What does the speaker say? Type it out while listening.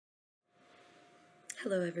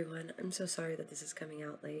Hello everyone, I'm so sorry that this is coming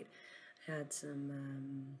out late. I had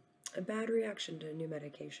a bad reaction to a new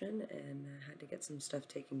medication and I had to get some stuff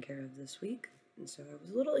taken care of this week, and so I was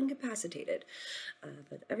a little incapacitated.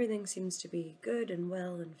 But everything seems to be good and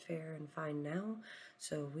well and fair and fine now,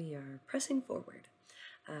 so we are pressing forward.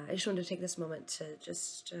 I just wanted to take this moment to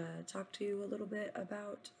just talk to you a little bit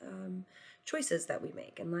about choices that we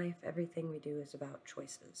make in life. Everything we do is about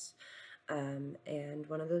choices. And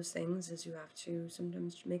one of those things is you have to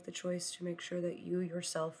sometimes make the choice to make sure that you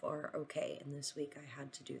yourself are okay. And this week I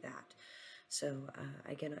had to do that. So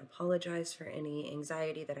again, I apologize for any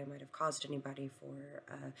anxiety that I might have caused anybody for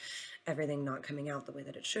everything not coming out the way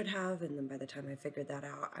that it should have. And then by the time I figured that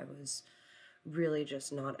out, I was really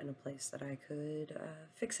just not in a place that I could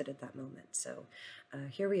fix it at that moment. So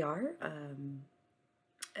here we are.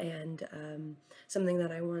 And something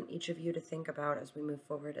that I want each of you to think about as we move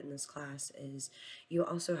forward in this class is you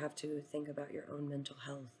also have to think about your own mental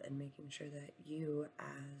health and making sure that you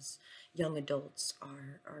as young adults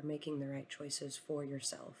are making the right choices for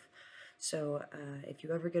yourself. So if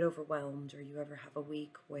you ever get overwhelmed or you ever have a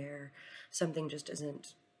week where something just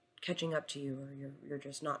isn't catching up to you or you're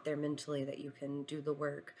just not there mentally that you can do the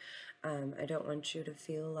work, I don't want you to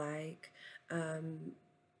feel like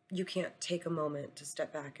you can't take a moment to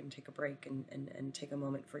step back and take a break and take a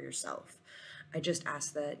moment for yourself. I just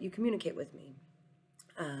ask that you communicate with me.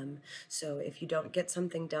 So if you don't get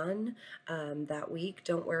something done that week,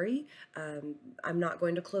 don't worry. I'm not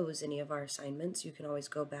going to close any of our assignments. You can always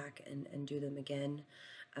go back and do them again.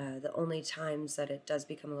 The only times that it does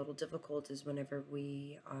become a little difficult is whenever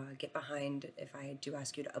we get behind if I do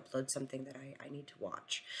ask you to upload something that I need to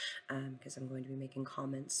watch, because I'm going to be making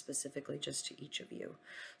comments specifically just to each of you.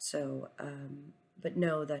 So, but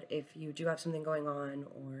know that if you do have something going on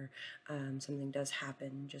or something does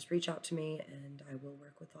happen, just reach out to me and I will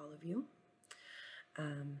work with all of you.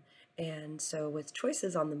 And so with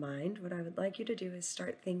choices on the mind, what I would like you to do is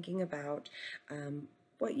start thinking about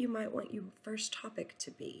what you might want your first topic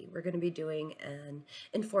to be. We're going to be doing an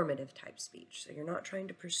informative type speech. So you're not trying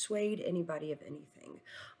to persuade anybody of anything.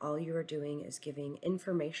 All you are doing is giving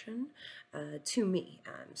information to me.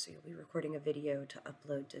 So you'll be recording a video to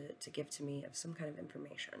upload to give to me of some kind of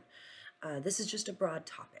information. This is just a broad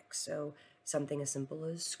topic. So something as simple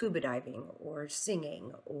as scuba diving or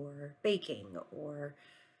singing or baking or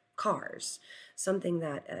cars, something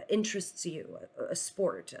that interests you, a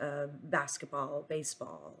sport, basketball,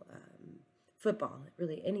 baseball, football,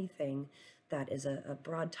 really anything that is a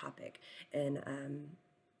broad topic. And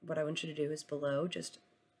what I want you to do is below just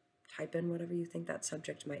type in whatever you think that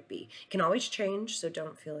subject might be. It can always change, so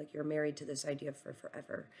don't feel like you're married to this idea for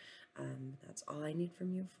forever. That's all I need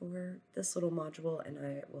from you for this little module, and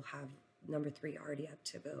I will have number 3 already up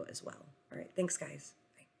to go as well. All right, thanks guys.